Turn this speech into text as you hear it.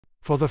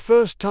For the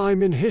first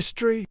time in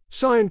history,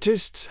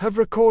 scientists have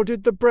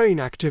recorded the brain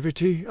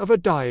activity of a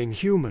dying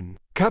human,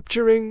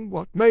 capturing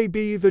what may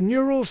be the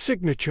neural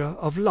signature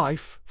of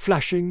life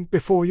flashing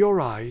before your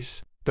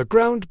eyes. The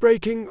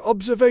groundbreaking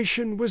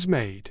observation was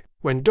made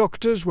when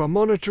doctors were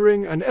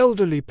monitoring an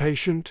elderly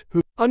patient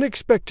who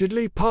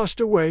unexpectedly passed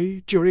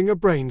away during a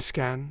brain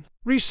scan.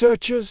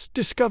 Researchers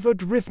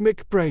discovered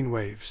rhythmic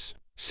brainwaves,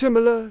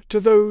 similar to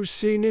those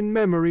seen in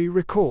memory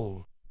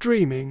recall,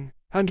 dreaming,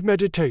 and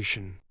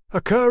meditation,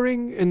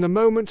 occurring in the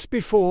moments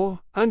before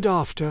and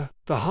after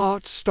the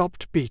heart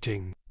stopped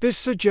beating. This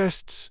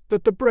suggests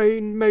that the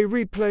brain may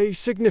replay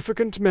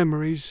significant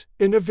memories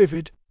in a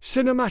vivid,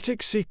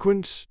 cinematic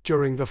sequence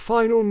during the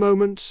final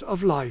moments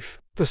of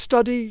life. The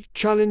study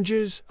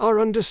challenges our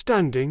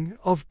understanding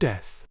of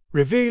death,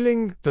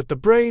 revealing that the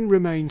brain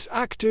remains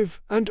active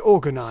and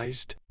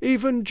organized,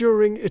 even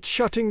during its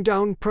shutting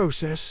down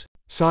process.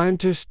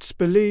 Scientists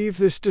believe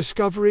this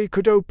discovery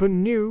could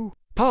open new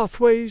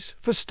pathways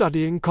for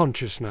studying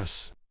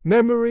consciousness,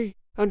 memory,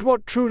 and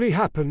what truly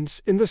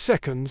happens in the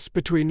seconds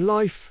between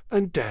life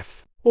and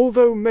death.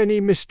 Although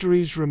many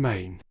mysteries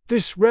remain,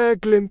 this rare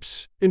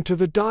glimpse into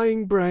the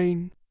dying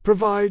brain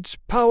provides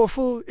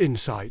powerful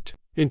insight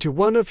into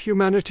one of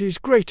humanity's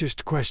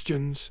greatest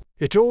questions.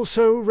 It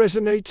also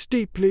resonates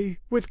deeply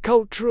with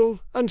cultural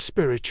and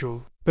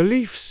spiritual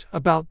beliefs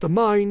about the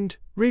mind,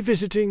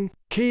 revisiting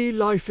key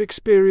life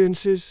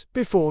experiences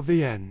before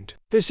the end.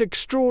 This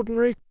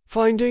extraordinary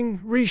finding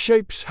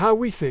reshapes how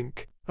we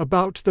think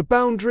about the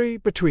boundary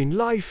between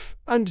life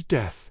and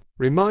death,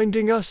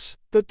 reminding us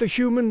that the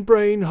human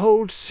brain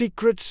holds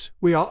secrets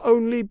we are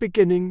only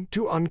beginning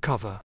to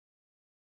uncover.